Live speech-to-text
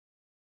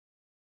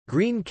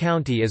Greene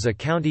County is a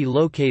county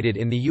located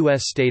in the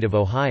U.S. state of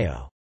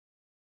Ohio.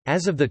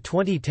 As of the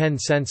 2010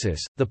 census,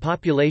 the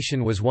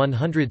population was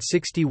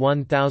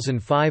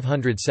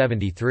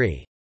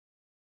 161,573.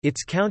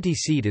 Its county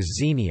seat is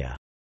Xenia.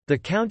 The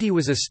county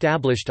was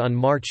established on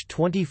March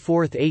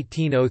 24,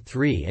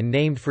 1803 and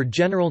named for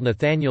General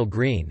Nathaniel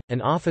Greene,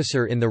 an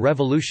officer in the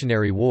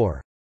Revolutionary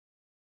War.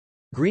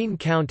 Greene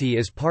County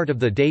is part of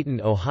the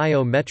Dayton,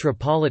 Ohio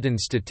Metropolitan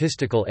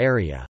Statistical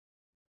Area.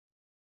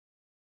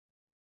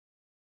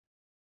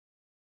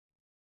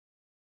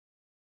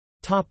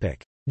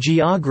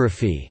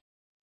 Geography.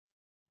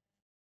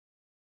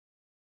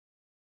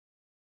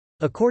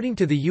 According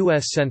to the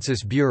U.S.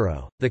 Census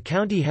Bureau, the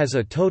county has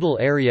a total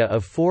area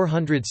of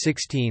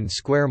 416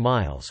 square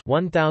miles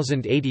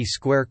 (1,080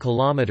 square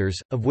kilometers),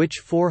 of which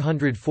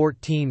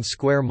 414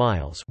 square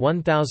miles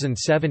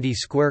 (1,070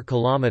 square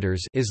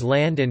kilometers) is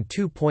land and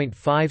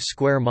 2.5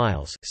 square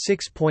miles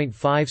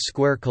 (6.5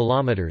 square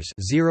kilometers)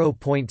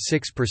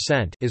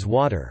 (0.6%) is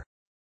water.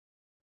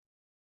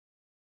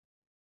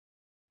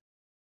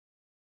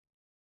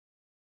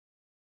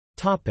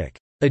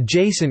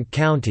 Adjacent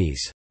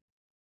counties: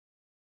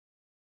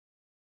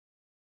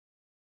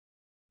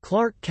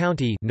 Clark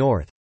County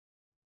north,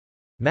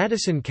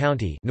 Madison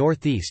County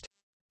northeast,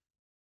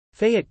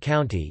 Fayette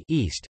County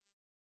east,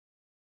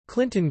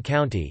 Clinton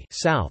County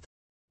south,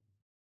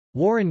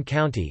 Warren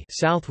County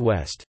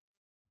southwest,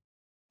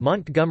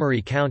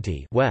 Montgomery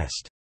County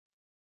west.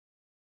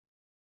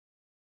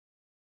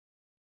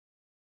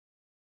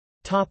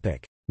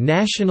 Topic: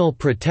 National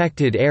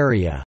Protected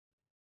Area.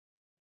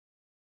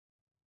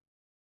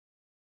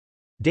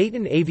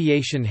 Dayton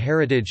Aviation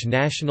Heritage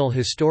National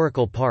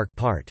Historical Park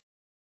part.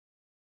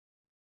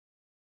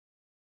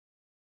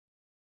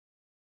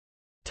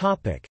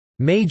 Topic: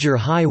 Major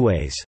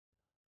highways.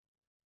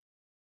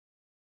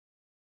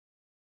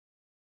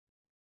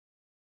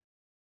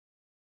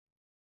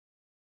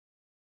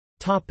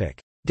 Topic: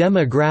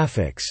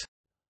 Demographics.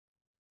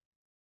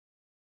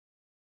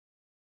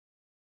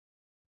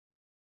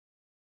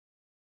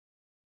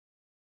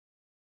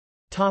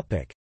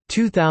 Topic: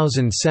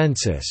 2000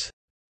 census.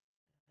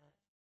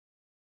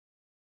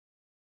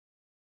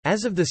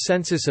 As of the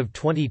census of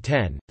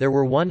 2010, there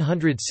were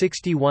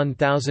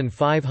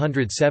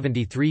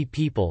 161,573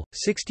 people,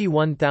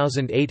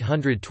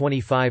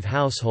 61,825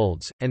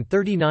 households, and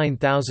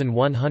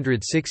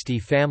 39,160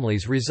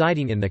 families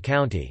residing in the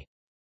county.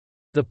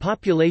 The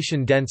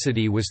population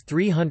density was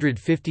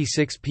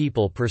 356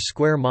 people per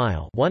square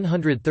mile,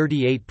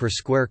 138 per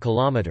square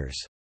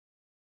kilometers.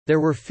 There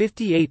were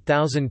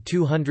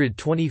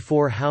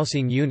 58,224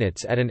 housing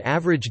units at an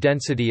average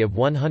density of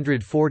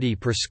 140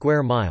 per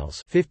square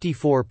miles,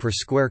 54 per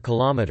square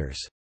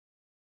kilometers.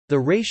 The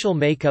racial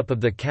makeup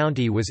of the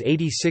county was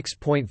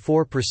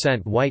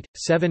 86.4% white,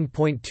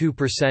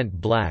 7.2%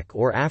 black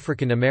or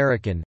African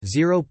American,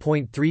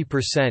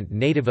 0.3%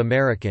 Native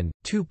American,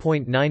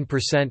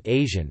 2.9%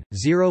 Asian,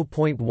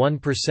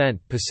 0.1%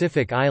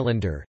 Pacific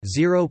Islander,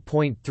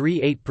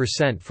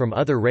 0.38% from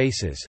other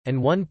races, and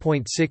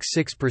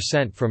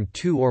 1.66% from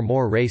two or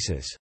more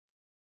races.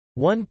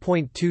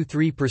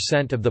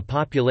 1.23% of the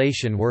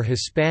population were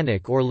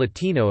Hispanic or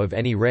Latino of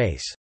any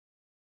race.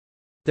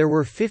 There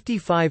were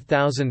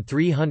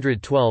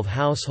 55,312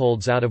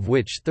 households, out of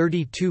which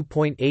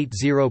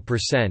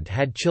 32.80%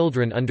 had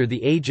children under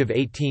the age of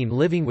 18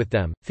 living with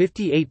them,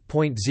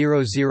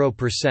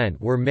 58.00%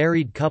 were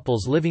married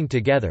couples living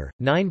together,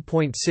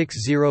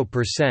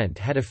 9.60%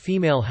 had a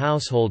female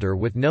householder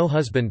with no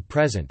husband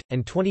present,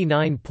 and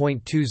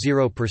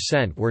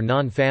 29.20% were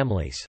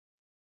non-families.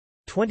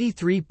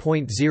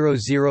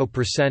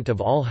 23.00%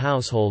 of all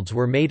households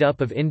were made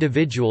up of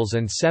individuals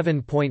and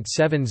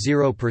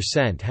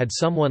 7.70% had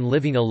someone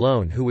living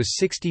alone who was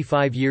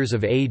 65 years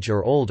of age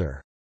or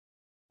older.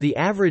 The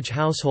average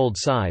household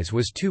size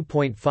was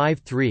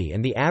 2.53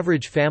 and the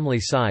average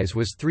family size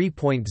was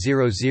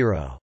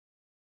 3.00.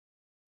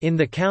 In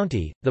the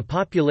county, the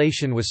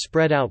population was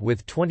spread out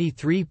with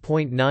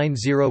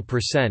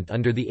 23.90%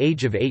 under the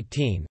age of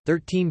 18,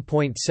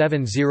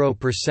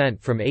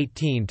 13.70% from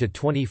 18 to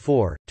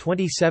 24,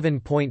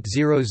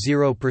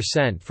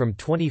 27.00% from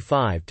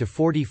 25 to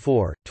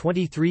 44,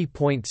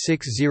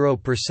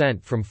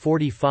 23.60% from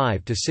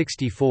 45 to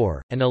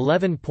 64, and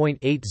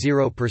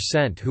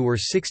 11.80% who were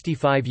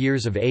 65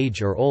 years of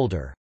age or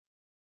older.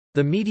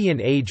 The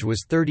median age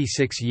was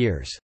 36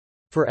 years.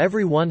 For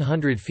every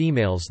 100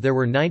 females there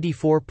were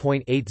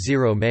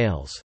 94.80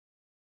 males.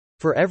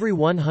 For every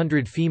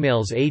 100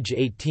 females age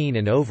 18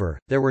 and over,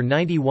 there were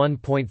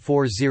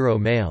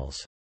 91.40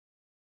 males.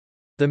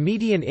 The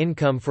median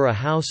income for a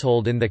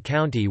household in the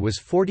county was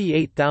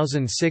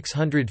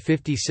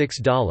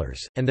 $48,656,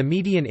 and the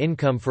median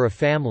income for a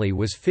family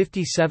was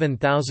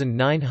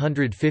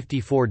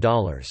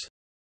 $57,954.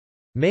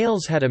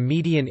 Males had a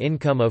median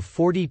income of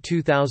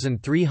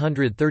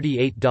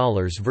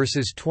 $42,338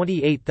 versus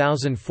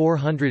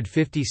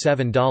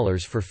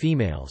 $28,457 for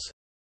females.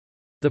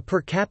 The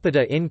per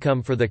capita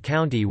income for the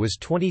county was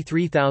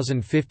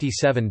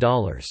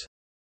 $23,057.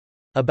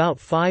 About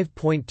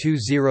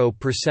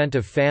 5.20%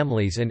 of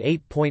families and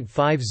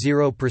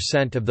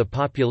 8.50% of the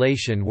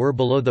population were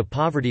below the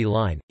poverty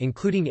line,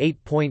 including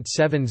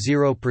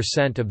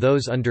 8.70% of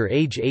those under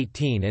age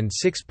 18 and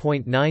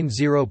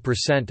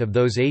 6.90% of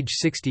those age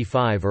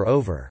 65 or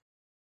over.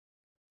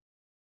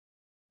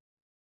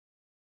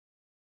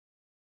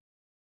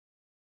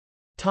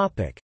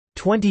 Topic: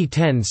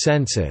 2010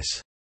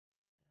 census.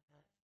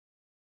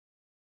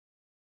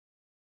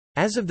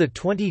 As of the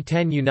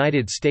 2010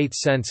 United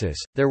States Census,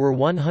 there were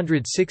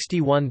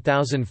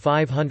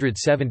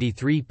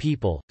 161,573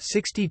 people,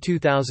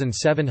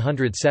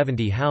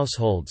 62,770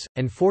 households,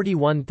 and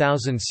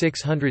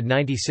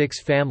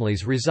 41,696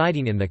 families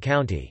residing in the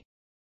county.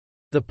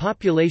 The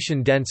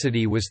population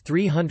density was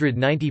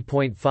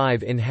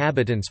 390.5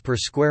 inhabitants per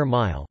square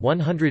mile,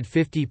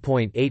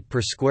 150.8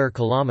 per square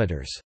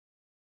kilometers.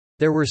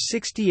 There were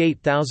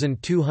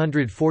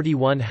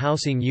 68,241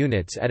 housing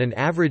units at an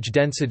average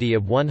density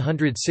of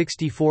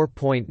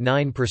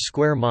 164.9 per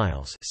square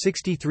miles,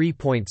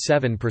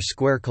 63.7 per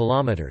square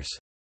kilometers.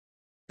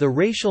 The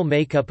racial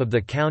makeup of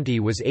the county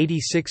was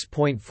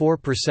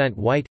 86.4%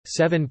 white,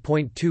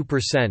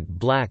 7.2%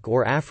 black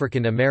or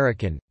African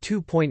American,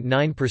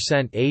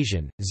 2.9%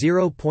 Asian,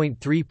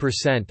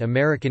 0.3%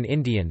 American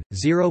Indian,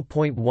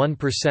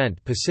 0.1%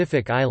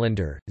 Pacific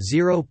Islander,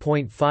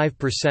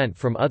 0.5%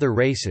 from other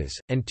races,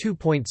 and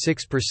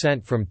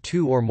 2.6% from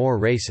two or more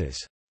races.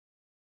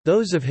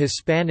 Those of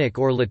Hispanic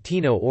or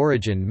Latino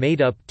origin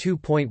made up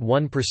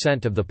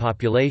 2.1% of the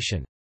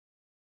population.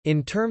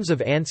 In terms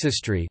of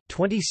ancestry,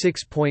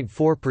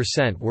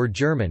 26.4% were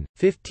German,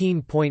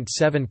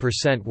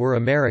 15.7% were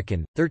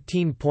American,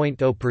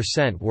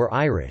 13.0% were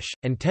Irish,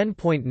 and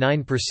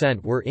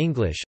 10.9% were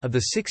English. Of the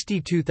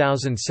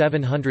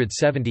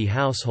 62,770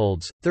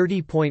 households,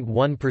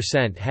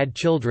 30.1% had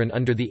children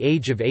under the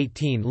age of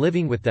 18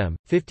 living with them,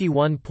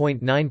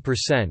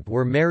 51.9%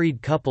 were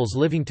married couples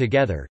living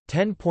together,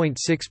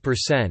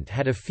 10.6%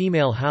 had a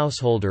female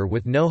householder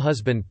with no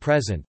husband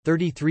present,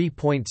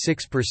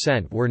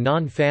 33.6% were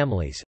non-families,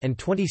 and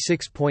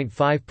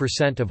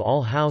 26.5% of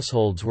all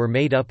households were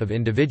made up of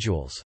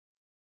individuals.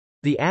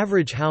 The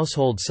average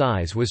household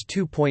size was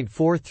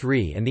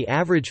 2.43 and the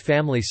average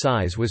family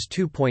size was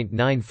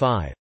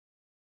 2.95.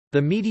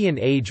 The median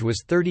age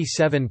was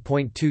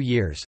 37.2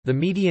 years. The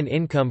median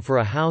income for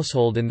a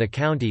household in the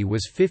county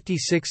was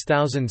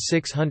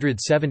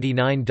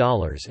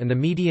 $56,679 and the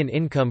median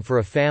income for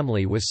a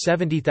family was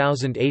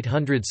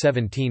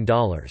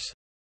 $70,817.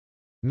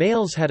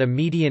 Males had a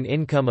median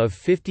income of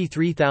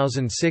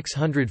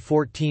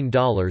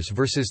 $53,614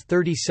 versus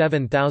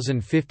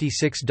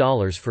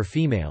 $37,056 for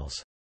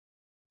females.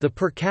 The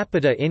per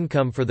capita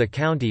income for the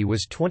county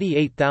was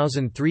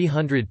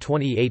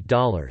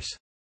 $28,328.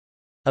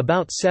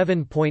 About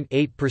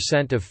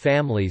 7.8% of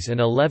families and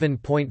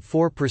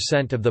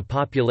 11.4% of the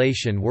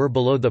population were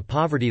below the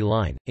poverty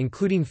line,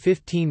 including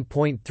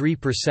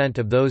 15.3%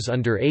 of those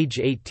under age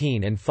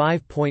 18 and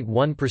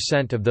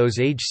 5.1% of those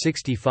age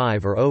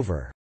 65 or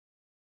over.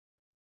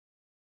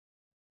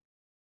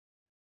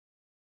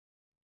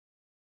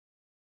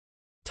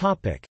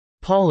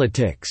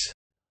 Politics.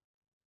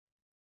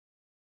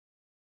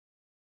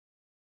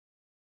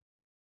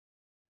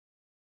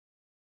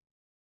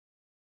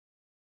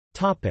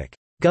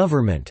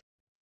 Government.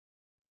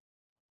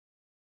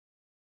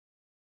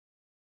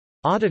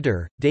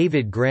 Auditor,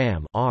 David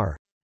Graham R.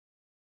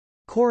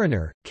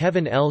 Coroner,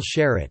 Kevin L.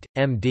 Sherritt,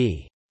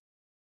 M.D.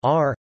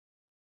 R.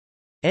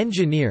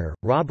 Engineer,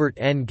 Robert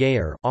N.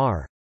 Gayer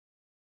R.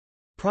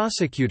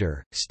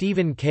 Prosecutor,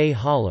 Stephen K.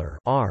 Haller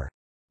R.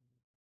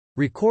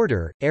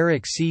 Recorder,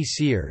 Eric C.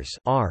 Sears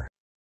R.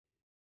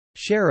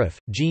 Sheriff,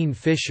 Gene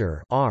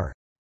Fisher R.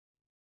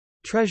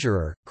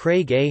 Treasurer,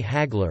 Craig A.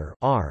 Hagler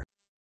R.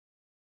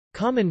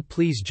 Common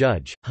Pleas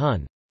Judge,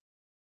 Hun.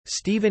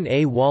 Stephen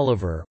A.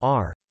 Walliver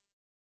R.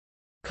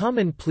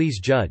 Common Pleas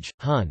Judge,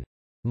 Hun.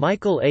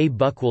 Michael A.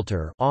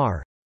 Buckwalter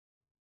R.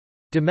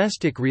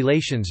 Domestic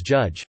Relations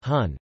Judge,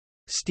 Hun.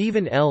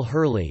 Stephen L.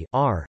 Hurley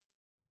R.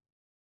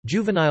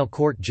 Juvenile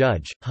Court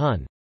Judge,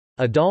 Hun.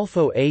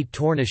 Adolfo A.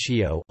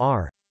 Tornacchio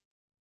R.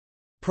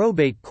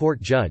 Probate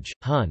Court Judge,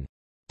 Hun.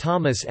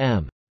 Thomas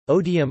M.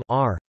 Odium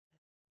R.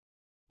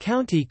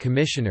 County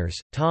Commissioners,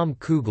 Tom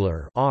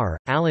Kugler R.,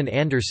 Alan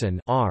Anderson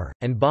R.,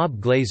 and Bob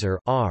Glazer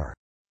R.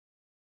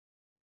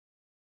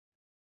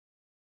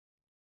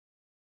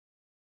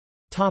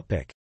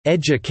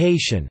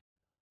 Education.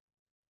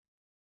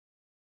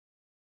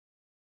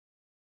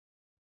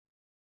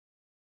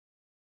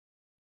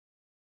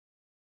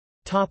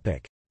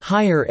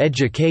 Higher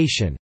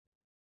education.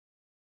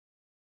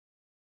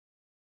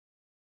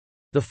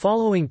 The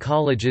following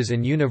colleges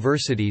and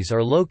universities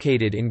are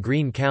located in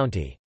Greene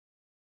County.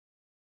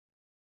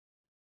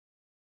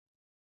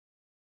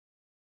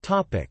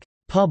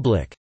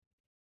 Public.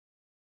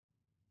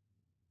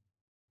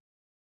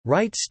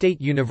 Wright State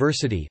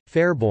University,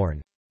 Fairborn.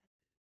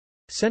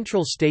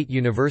 Central State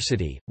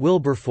University,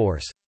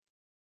 Wilberforce.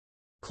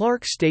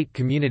 Clark State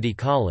Community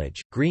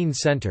College, Greene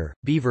Center,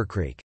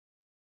 Beavercreek.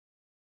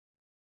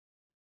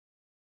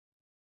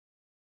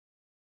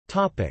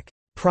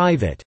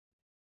 Private.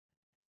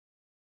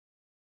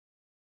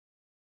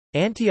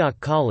 Antioch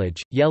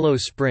College, Yellow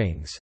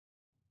Springs.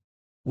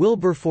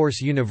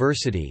 Wilberforce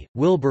University,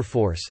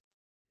 Wilberforce.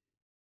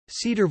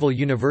 Cedarville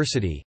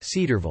University,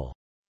 Cedarville.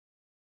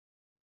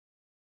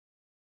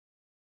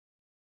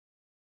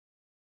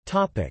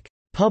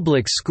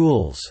 Public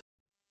schools.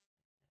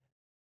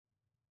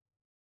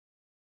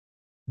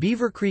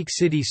 Beaver Creek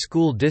City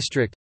School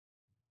District,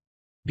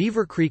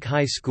 Beaver Creek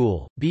High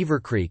School, Beaver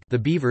Creek, the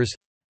Beavers.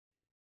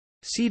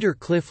 Cedar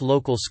Cliff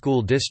Local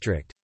School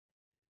District,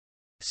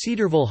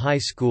 Cedarville High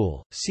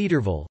School,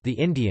 Cedarville, the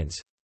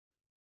Indians.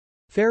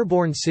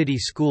 Fairborn City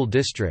School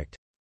District,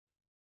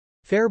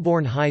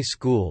 Fairborn High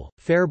School,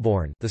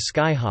 Fairborn, the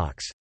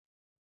Skyhawks.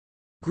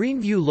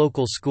 Greenview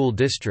Local School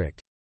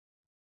District,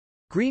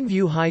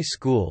 Greenview High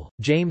School,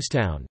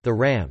 Jamestown, the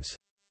Rams.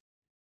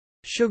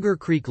 Sugar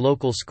Creek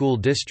Local School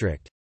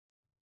District,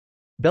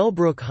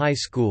 Bellbrook High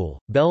School,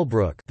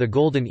 Bellbrook, the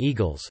Golden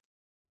Eagles.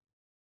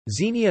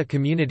 Xenia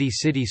Community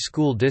City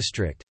School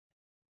District,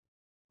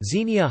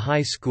 Xenia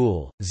High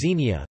School,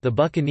 Xenia, the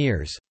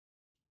Buccaneers.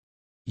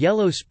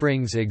 Yellow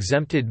Springs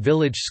Exempted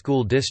Village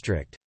School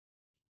District,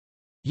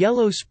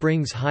 Yellow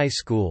Springs High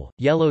School,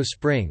 Yellow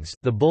Springs,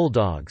 the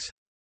Bulldogs.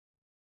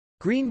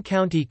 Greene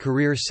County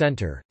Career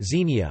Center,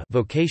 Xenia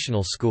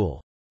Vocational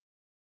School.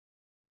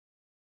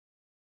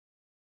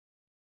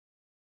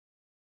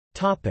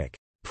 Topic: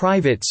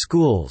 Private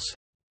schools.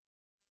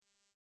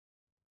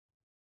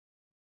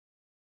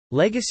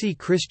 Legacy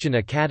Christian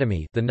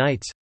Academy, the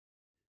Knights.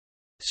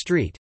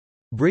 Street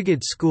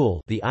Brigade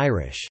School, the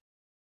Irish.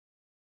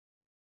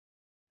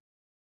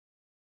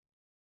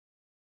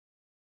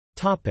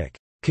 Topic: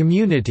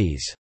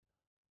 Communities.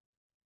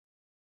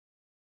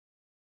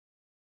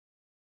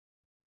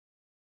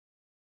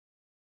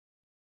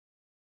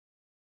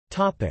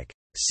 Topic: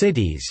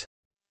 Cities.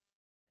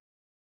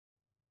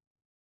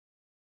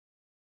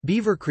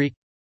 Beaver Creek,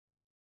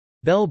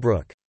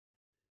 Bellbrook,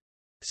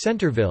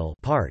 Centerville,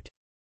 part.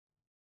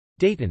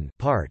 Dayton,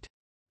 part.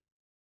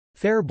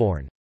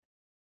 Fairborn,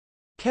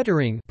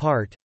 Kettering,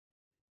 part.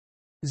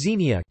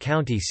 Xenia,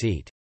 county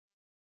seat.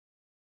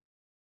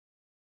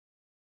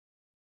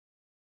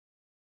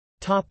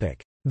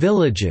 Topic: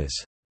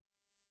 Villages.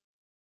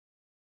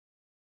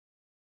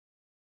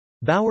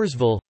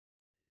 Bowersville,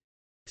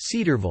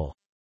 Cedarville,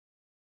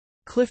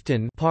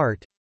 Clifton,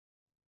 part.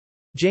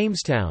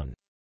 Jamestown,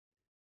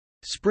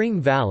 Spring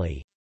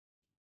Valley,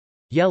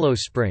 Yellow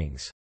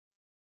Springs.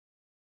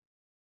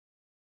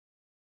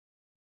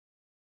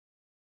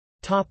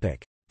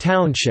 Topic: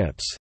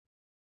 Townships.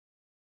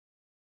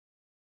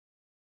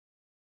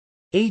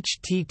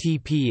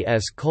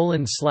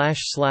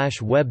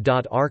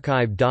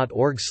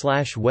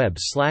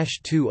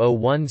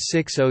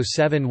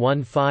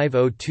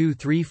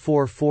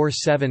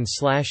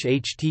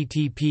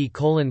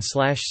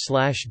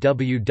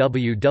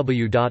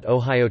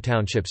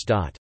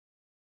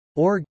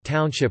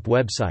 Township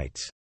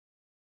websites.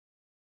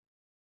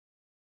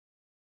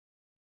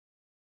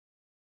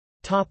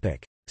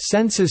 Topic: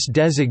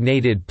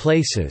 Census-designated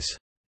places.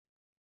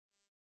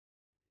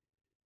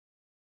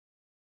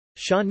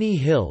 Shawnee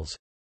Hills,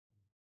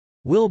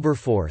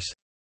 Wilberforce,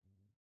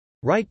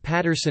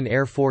 Wright-Patterson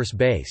Air Force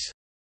Base.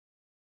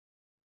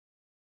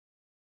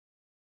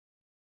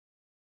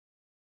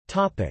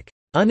 Topic: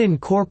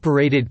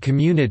 Unincorporated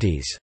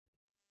communities.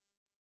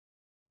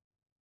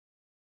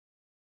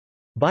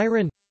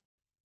 Byron,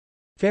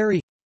 Ferry,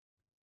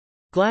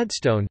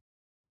 Gladstone,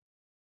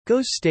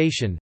 Goes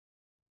Station,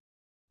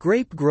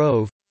 Grape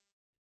Grove,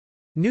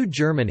 New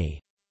Germany,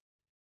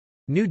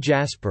 New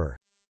Jasper,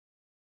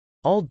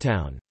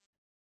 Aldtown,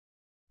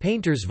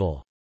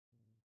 Paintersville,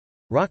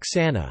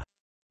 Roxana,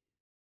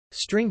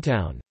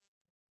 Stringtown,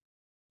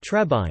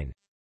 Trebine,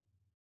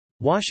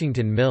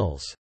 Washington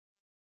Mills.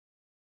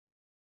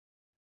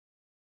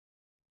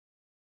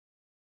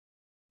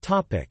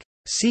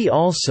 See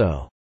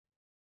also: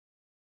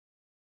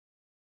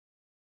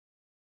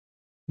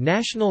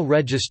 National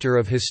Register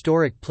of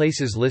Historic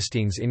Places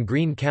listings in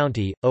Greene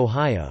County,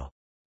 Ohio.